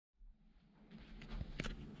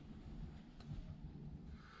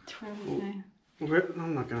Okay.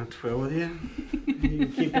 I'm not going to twirl with you. You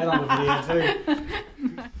can keep that on the video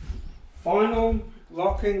too. Final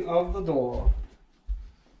locking of the door.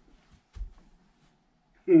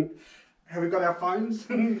 Have we got our phones?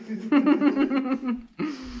 Have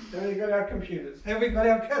we got our computers? Have we got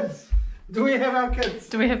our kids? Do we have our kids?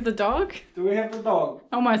 Do we have the dog? Do we have the dog?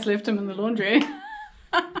 Almost left him in the laundry.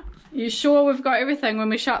 You sure we've got everything? When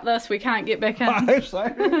we shut this, we can't get back in. I hope so.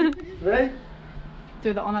 Ready?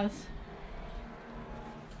 Do the honours.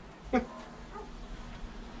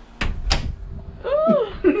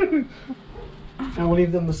 And we'll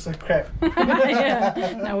leave them the crap.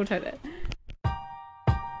 Yeah, no, we'll take that.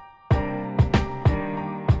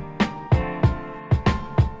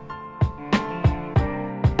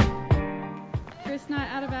 First night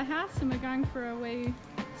out of our house and we're going for a wee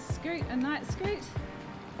scoot, a night scoot.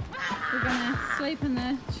 We're going to sleep in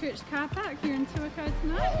the church car park here in Tuako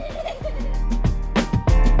tonight.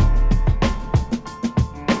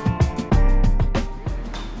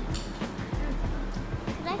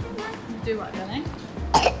 Do what, darling?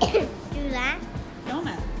 Do that. Film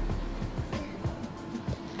it.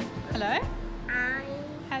 Hello?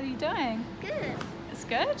 How are you doing? Good. It's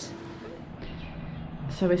good.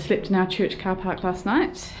 So we slept in our church car park last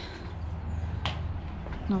night.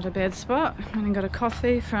 Not a bad spot. Went and got a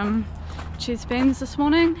coffee from Cheese Beans this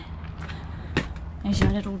morning. There's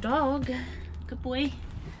your little dog. Good boy.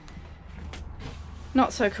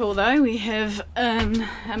 Not so cool though. We have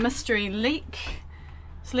a mystery leak.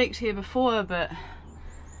 It's leaked here before, but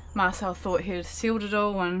Marcel thought he'd sealed it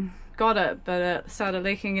all and got it, but it started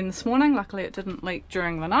leaking in this morning. Luckily it didn't leak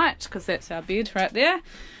during the night because that's our bed right there,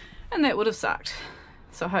 and that would have sucked.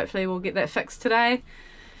 So hopefully we'll get that fixed today.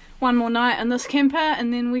 One more night in this camper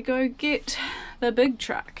and then we go get the big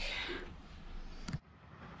truck.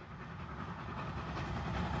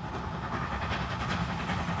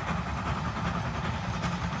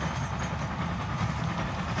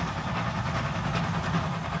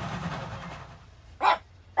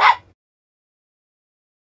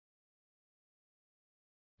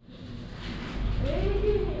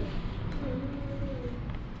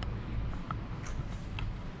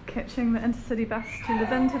 Catching the intercity bus to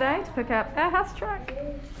Levin today to pick up our house truck.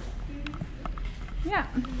 Yeah.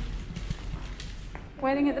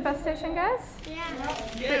 Waiting at the bus station, guys?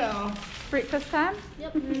 Yeah. Breakfast time?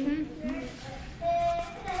 Yep.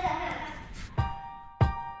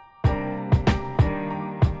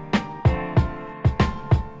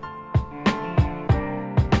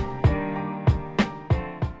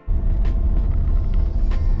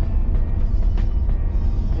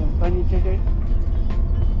 Funny, JJ.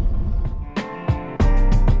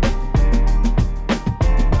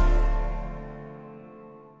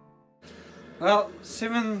 Well,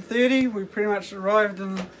 7:30 we pretty much arrived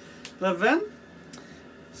in Levin.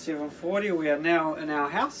 7:40 we are now in our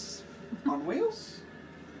house on wheels.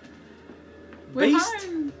 We're Beast,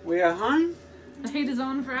 home. we are home. The heat is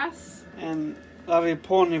on for us. And lovely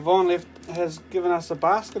Paul Yvonne has given us a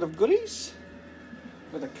basket of goodies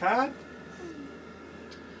with a card.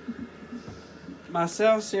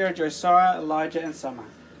 Marcel, Sarah, Josiah, Elijah and Summer,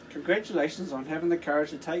 congratulations on having the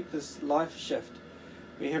courage to take this life shift.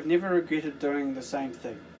 We have never regretted doing the same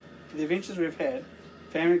thing. The adventures we've had,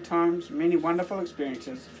 family times, many wonderful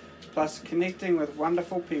experiences, plus connecting with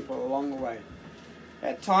wonderful people along the way.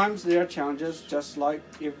 At times there are challenges, just like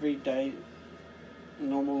everyday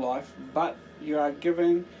normal life, but you are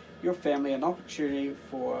giving your family an opportunity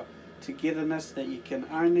for togetherness that you can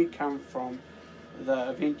only come from the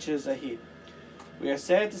adventures ahead. We are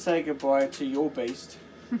sad to say goodbye to your beast,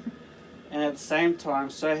 and at the same time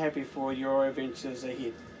so happy for your adventures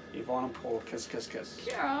ahead. Yvonne and Paul, kiss, kiss, kiss.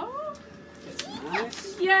 Aww. That's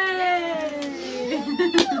nice. Yay!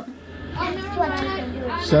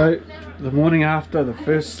 So, the morning after the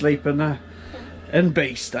first sleep in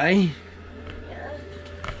Beast, eh?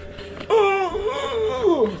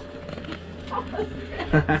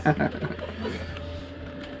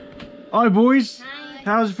 Hi boys. Hi.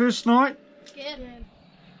 How was the first night? Good.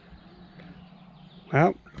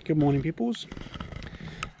 Well, good morning peoples.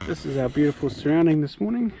 This is our beautiful surrounding this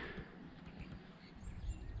morning.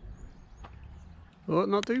 Oh,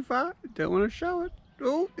 not too far. Don't want to show it.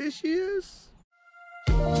 Oh, there she is.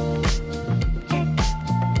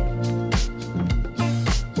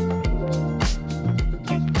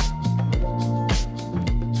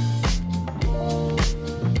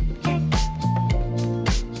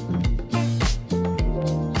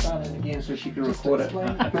 So she can record it.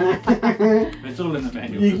 It's all in the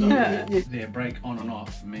manual. Their brake on and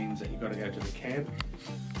off means that you've got to go to the cab.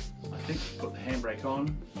 I think put the handbrake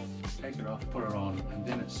on, take it off, put it on, and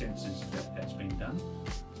then it senses that that's been done.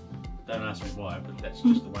 Don't ask me why, but that's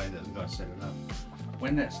just the way that the guy set it up.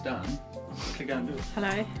 When that's done, quickly go and do it.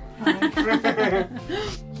 Hello.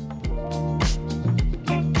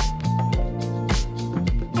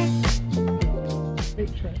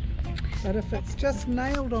 Electric. But if it's just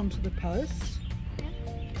nailed onto the post,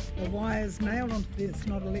 the wire's nailed onto there, it's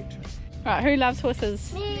not electric. Right, who loves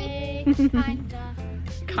horses? Me, kinda.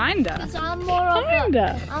 Kinda. 'Cause I'm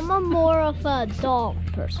more of a dog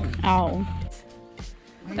person. Oh.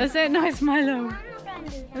 Is that nice, Milo?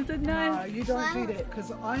 Is it No, nice? you don't do that,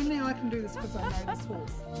 because only I can do this because I know this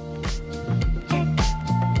horse.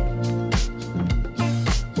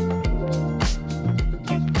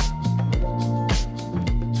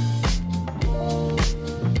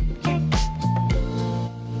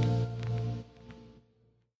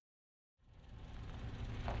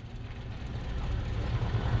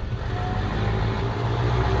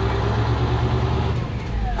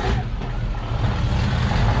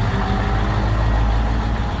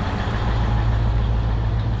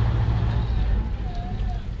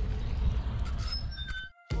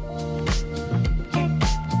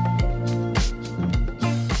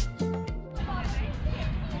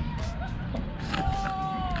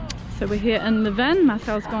 So we're here in Levin.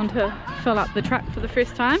 Marcel's gone to fill up the truck for the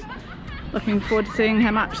first time. Looking forward to seeing how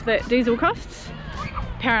much that diesel costs.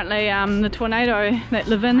 Apparently the tornado that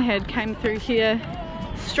Levin had came through here,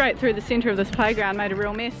 straight through the centre of this playground, made a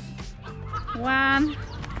real mess. 1,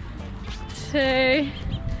 2,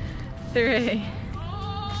 3.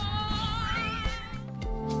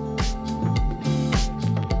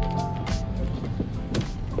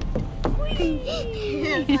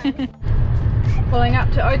 Pulling up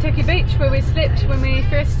to Otaki Beach where we slept when we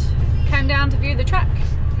first came down to view the truck.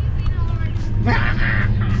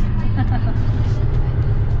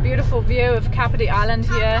 Beautiful view of Kapiti Island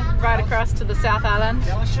here, right across to the South Island.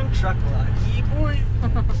 Truck life. Boy.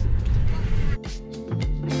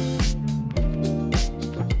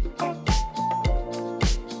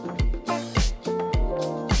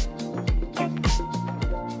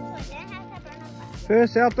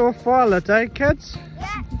 First outdoor fire lit, eh kids?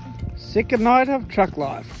 Yeah. Second night of truck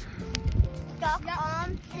life. Stuck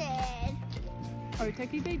on sand.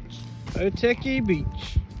 Otaki Beach. Otaki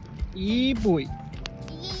Beach. Yeah boy.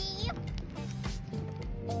 Yep.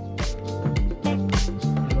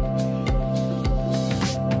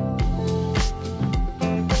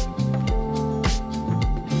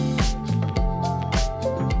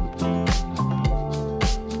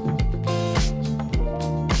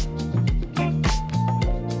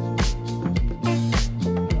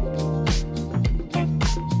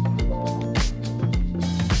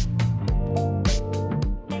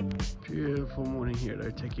 Beautiful morning here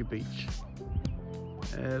at Otaki Beach.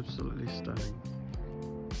 Absolutely stunning.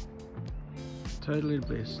 Totally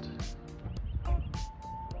blessed.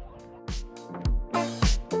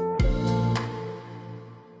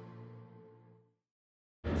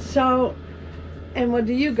 So, and what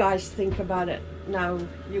do you guys think about it? Now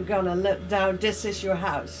you're gonna live down, this is your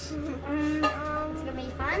house. It's gonna be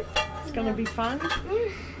fun. It's gonna be fun? It's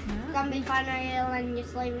gonna be fun when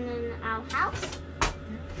just living in our house.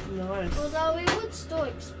 Nice. Although we would still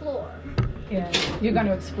explore. Yeah, you're going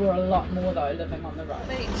to explore a lot more though living on the road.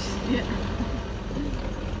 Beach. Yeah.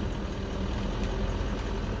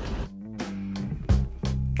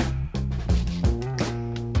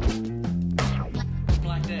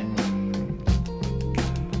 Like that.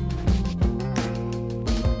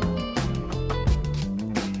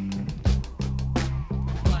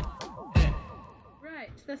 Right,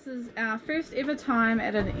 this is our first ever time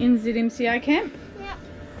at an NZMCA camp. Yep.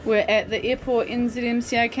 We're at the airport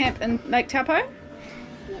NZMCA camp in Lake Taupo.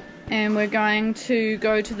 And we're going to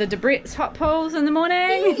go to the Debrett's hot pools in the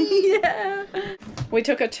morning. Yeah. We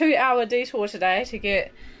took a 2-hour detour today to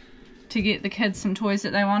get the kids some toys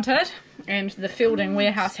that they wanted. And the Fielding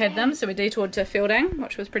warehouse had them, so we detoured to Fielding,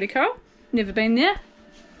 which was pretty cool. Never been there.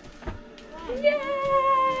 Yeah!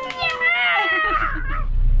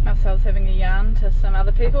 Marcel's having a yarn to some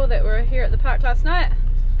other people that were here at the park last night.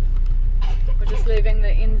 We're just leaving the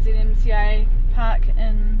NZMCA park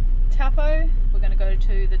in Taupo. We're going to go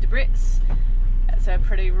to the Debrett's. It's a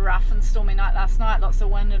pretty rough and stormy night last night, lots of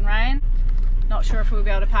wind and rain. Not sure if we'll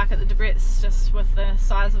be able to park at the Debrett's just with the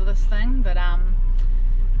size of this thing, but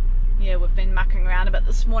yeah, we've been mucking around a bit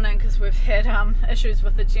this morning because we've had issues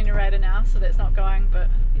with the generator now, so that's not going, but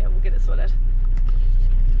yeah, we'll get it sorted.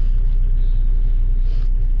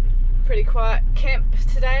 Pretty quiet camp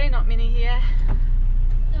today, not many here.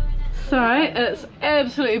 So it's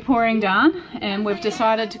absolutely pouring down and we've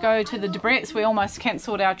decided to go to the Debrett's. We almost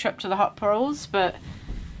cancelled our trip to the hot pools, but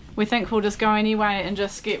we think we'll just go anyway and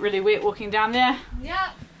just get really wet walking down there. Yep.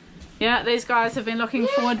 Yeah, these guys have been looking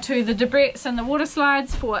forward to the debrets and the water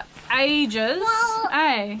slides for ages.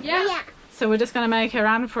 Eh? Yeah. So we're just going to make a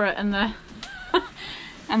run for it in the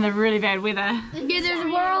in the really bad weather. Yeah, there's a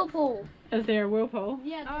whirlpool. Is there a whirlpool?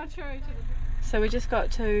 Yeah. Oh, true. So we just got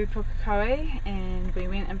to Pukekohe and we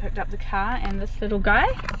went and picked up the car and this little guy.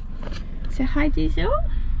 So hi Diesel.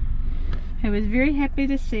 He was very happy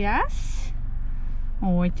to see us.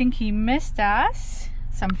 Oh, I think he missed us.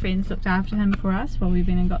 Some friends looked after him for us while we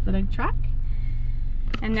went and got the big truck.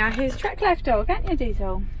 And now he's Track Life Dog, aren't you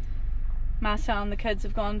Diesel? Marcel and the kids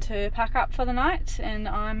have gone to pack up for the night and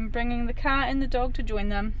I'm bringing the car and the dog to join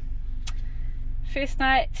them. First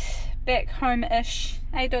night back home-ish.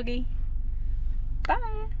 Hey doggy.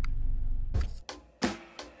 Bye.